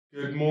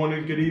Good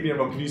morning, good evening,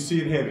 everyone. Can you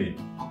see and hear me?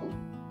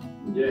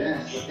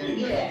 Yes.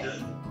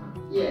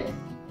 Yes.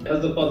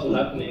 As the floods were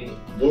happening,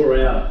 we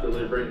were out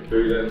delivering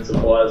food and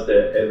supplies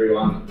to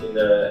everyone in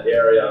the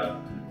area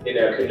in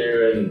our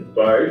canoe and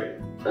boat.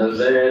 And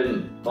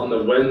then on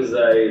the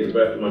Wednesday, the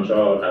birth of my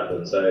child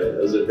happened, so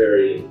it was a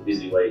very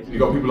busy week. You've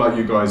got people like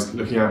you guys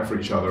looking out for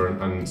each other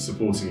and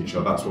supporting each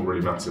other. That's what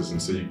really matters,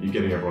 and so you're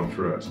getting everyone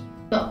through it.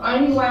 The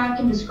only way I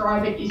can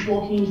describe it is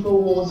walking into a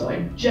war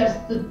zone.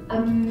 Just the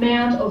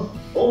amount of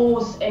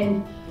force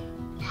and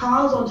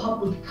cars on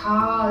top of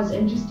cars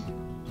and just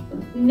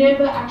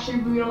never actually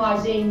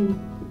realising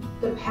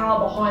the power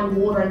behind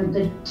water and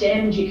the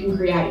damage it can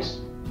create.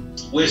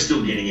 We're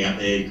still getting out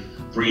there,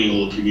 bringing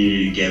all the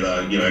community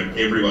together. You know,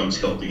 everyone's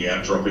helping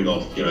out, dropping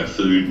off, you know,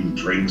 food and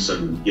drinks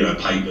and, you know,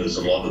 papers.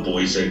 And like the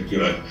boy said, you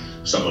know,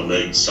 if someone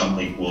needs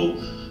something,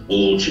 we'll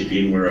all chip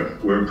in. We're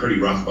a pretty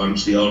rough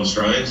bunch, the old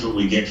Australians, but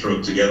we get through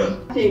it together.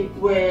 I think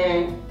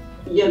we're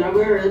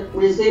a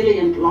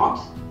resilient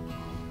lot,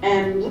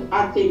 and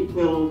I think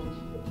we'll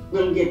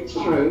get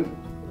through.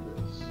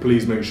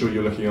 Please make sure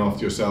you're looking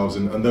after yourselves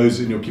and those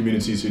in your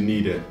communities who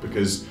need it,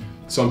 because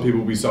some people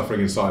will be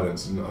suffering in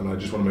silence, and I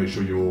just want to make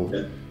sure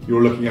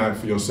you're looking out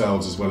for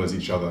yourselves as well as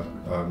each other.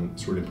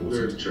 It's really important.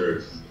 Very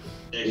true.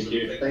 Thank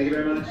you. Thank you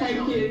very much.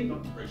 Thank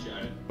you.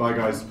 Appreciate it. Bye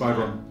guys, bye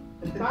everyone.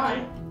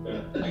 Bye.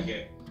 Take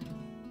care.